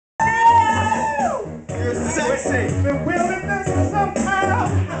The wilderness somehow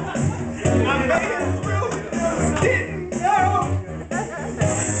I made it through, didn't know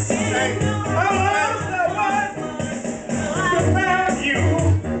how lost I was without you.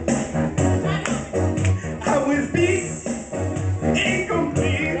 I was beat,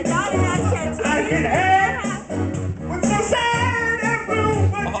 incomplete. I could have was so sad and blue,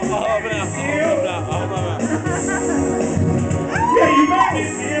 but you made me feel. Yeah, you made me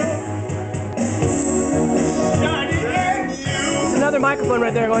feel. There's another microphone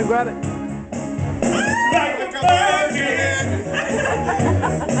right there. Go and grab it. Like a virgin.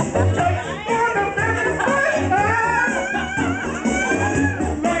 Just for the very first time.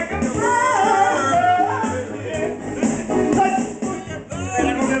 Like a virgin.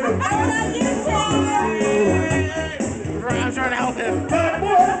 I'm trying to help him.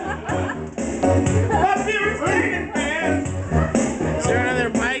 My fear is taking fast. Is there another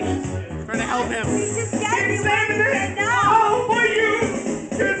mic? I'm trying to help him. All for you.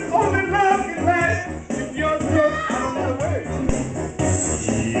 It's only love can last. If you're just, I don't know the way.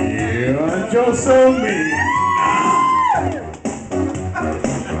 Yeah, you're so mean.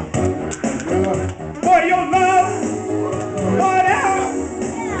 For your love, what else?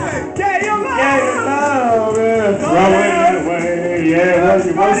 Yeah, your love. Yeah, your love. Throw it away. Yeah,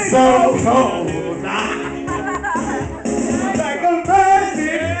 you were so cold. Like a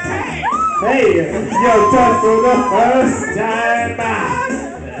virgin. Hey, you're touched for the first time.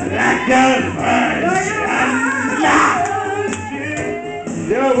 Like a virgin.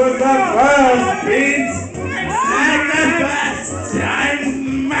 You were the first beat. Like the first time.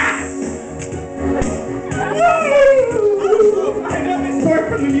 I know this part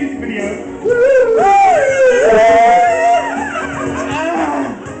from the music video.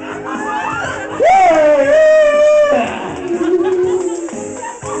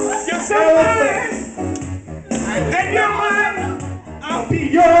 You're so fine, and you're mine. I'll be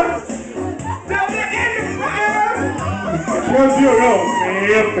yours till the end of time. Because you know me,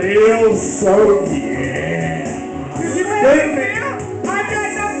 it feels so yeah. You made me feel I got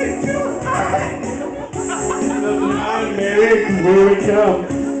nothing to hide. American will come.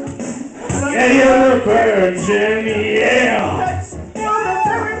 Yeah, you're a virgin, yeah.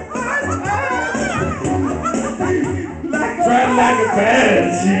 Like a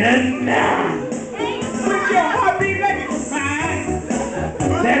virgin now. With your heartbeat like it's mine.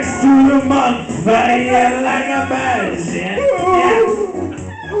 Next to the month, fire like a virgin. Yeah.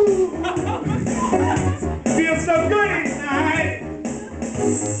 Feels so good inside.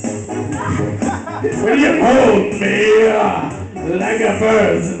 When you hold me like a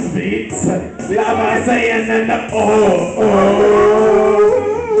virgin beats. Love I saying in the oh.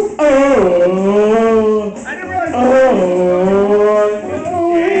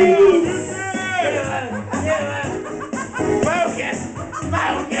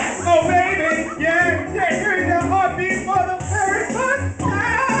 Oh baby, yeah, hearing that heartbeat for the very first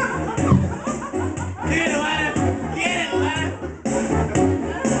time. Get it, lad. Get it, lad.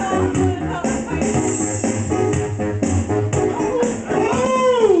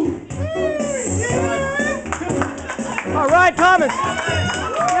 All right, Thomas.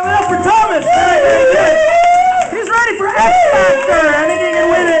 Give it up for Thomas. Very good. He's ready for X Factor. I think he can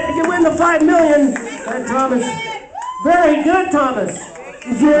win it. He can win the $5 million. Thomas. Very good, Thomas.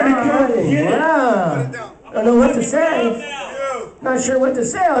 Very good. Wow. I don't know what to say. Not sure what to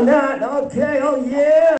say on that. Okay. Oh, yeah.